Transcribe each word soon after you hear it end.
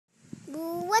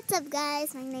What's up,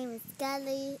 guys? My name is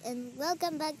Callie, and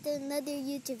welcome back to another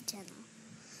YouTube channel.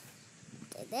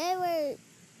 Today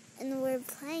we're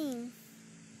playing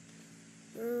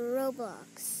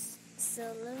Roblox.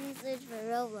 So let me search for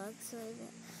Roblox.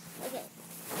 Okay,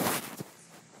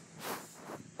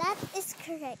 that is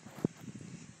correct.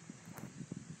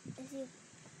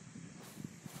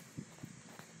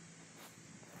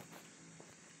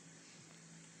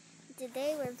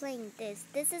 Today we're playing this.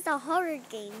 This is a horror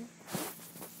game.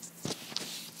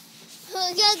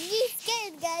 Don't be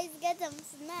scared, guys. Get some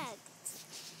snacks.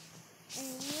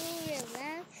 And you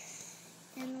relax.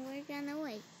 And we're gonna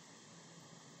wait.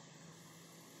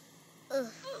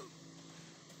 Ugh.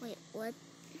 Wait, what?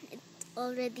 It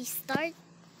already started?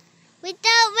 Wait,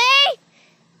 tell me!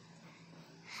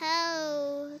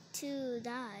 How to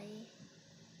die?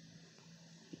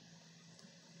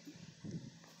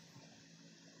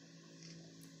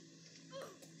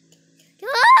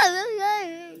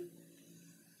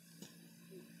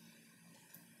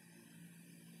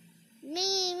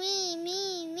 Me.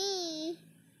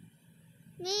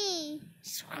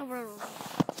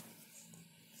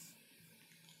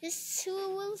 This who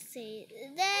will say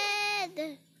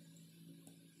dead.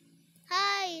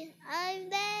 Hi, I'm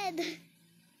dead.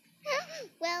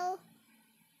 well.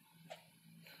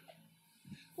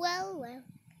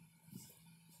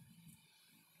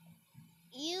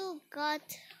 You got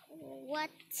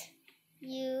what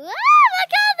you. Oh my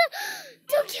God!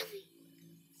 Don't kill me.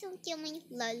 Don't kill me.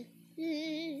 Lol.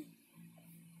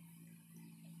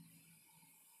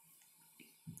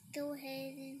 Go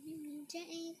ahead and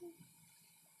change.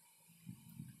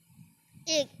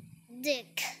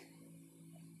 Dick.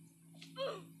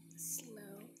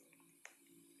 Slow.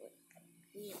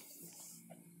 Yeah.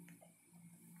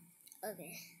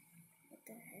 Okay. What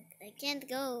the heck? I can't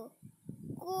go.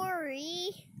 Cora.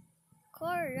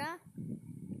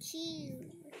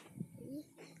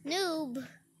 Noob.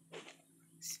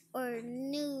 Or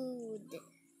nude.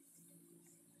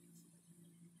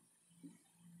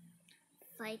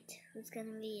 Fight. Who's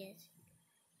gonna be it?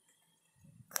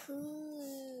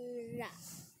 Cora.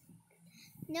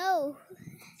 No.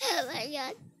 Oh my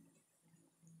God.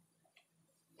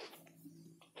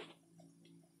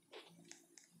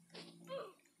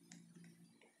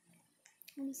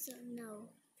 I'm so no.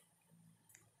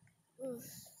 Oof.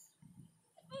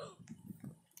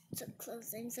 So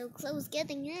close. I'm so close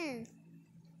getting in.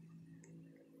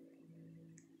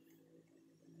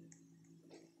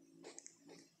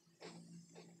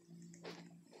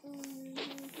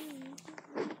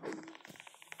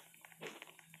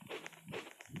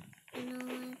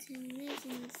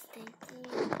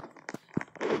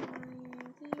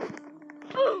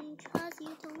 Because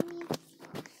you told me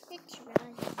it's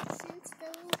right since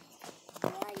the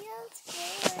royals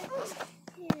were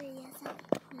curious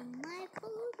and my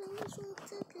proposal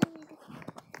to good.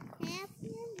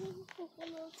 Happy and full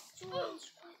of joys.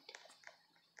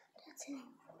 That's it.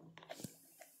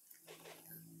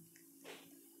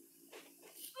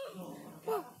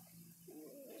 Whoa.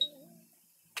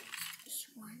 This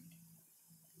one.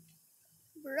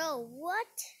 Bro,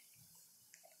 what?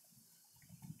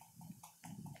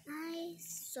 I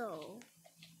saw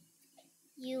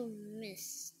you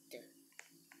missed.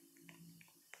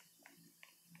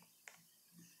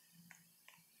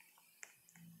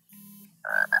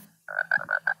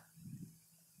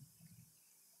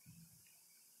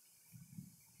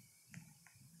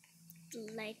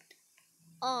 Light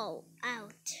all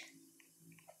out.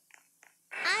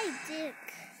 I did.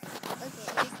 Okay, we're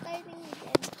starting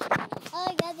again. Oh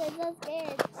my God, I'm so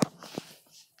scared.